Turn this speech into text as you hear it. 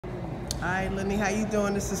Hi, Lenny. How you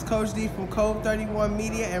doing? This is Coach D from Code 31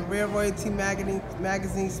 Media and Real Royalty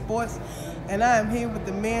Magazine Sports, and I am here with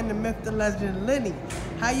the man, the myth, the legend, Lenny.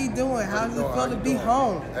 How you doing? How does it feel to be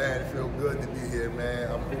home? Man, it feels good to be here,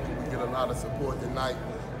 man. I'm hoping we get a lot of support tonight,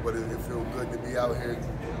 but it feels good to be out here,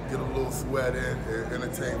 get a little sweat in, and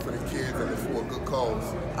entertain for the kids, and it's for a good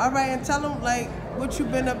cause. All right, and tell them like what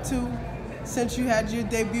you've been up to since you had your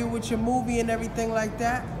debut with your movie and everything like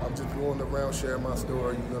that. I'm just going around sharing my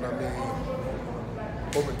story, you know what I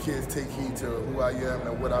mean? Hoping kids take heed to who I am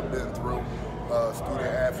and what I've been through, student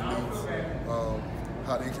athletes,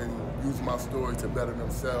 how they can use my story to better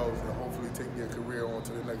themselves and hopefully take their career on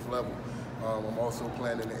to the next level. I'm also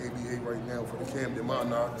playing in the ABA right now for the Camden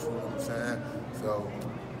Monarchs, you know what I'm saying? So.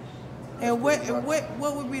 And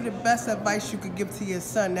what would be the best advice you could give to your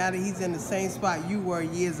son now that he's in the same spot you were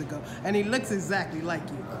years ago? And he looks exactly like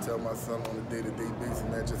you. I tell my son on a day-to-day basis,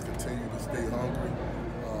 man, just continue to stay hungry,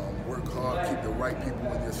 work hard, keep the right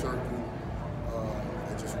people in your circle,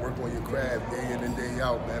 and just work on your craft day in and day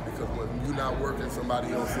out, man, because when you're not working,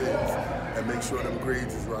 somebody else is, and make sure them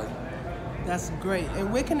grades is right. That's great.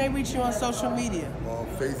 And where can they reach you on social media? On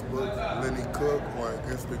Facebook, Lenny Cooke, or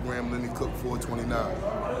Instagram, Lenny Cooke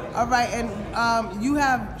 429. All right, and you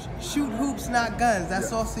have Shoot Hoops Not Guns.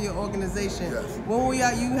 That's also your organization. Yes. When will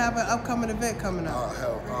you have an upcoming event coming up?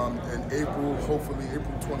 In April, hopefully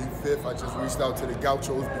April 25th. I just reached out to the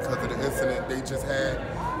Gauchos because of the incident they just had,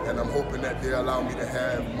 and I'm hoping that they allow me to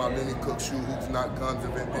have my Lenny Cooke Shoot Hoops Not Guns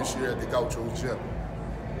event this year at the Gauchos gym.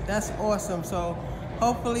 That's awesome. So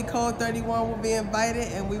hopefully Code 31 will be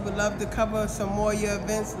invited, and we would love to cover some more of your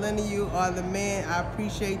events. Lenny, you are the man. I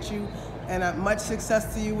appreciate you, and much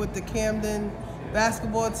success to you with the Camden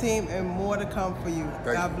basketball team, and more to come for you.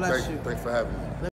 God bless you. Thanks for having me.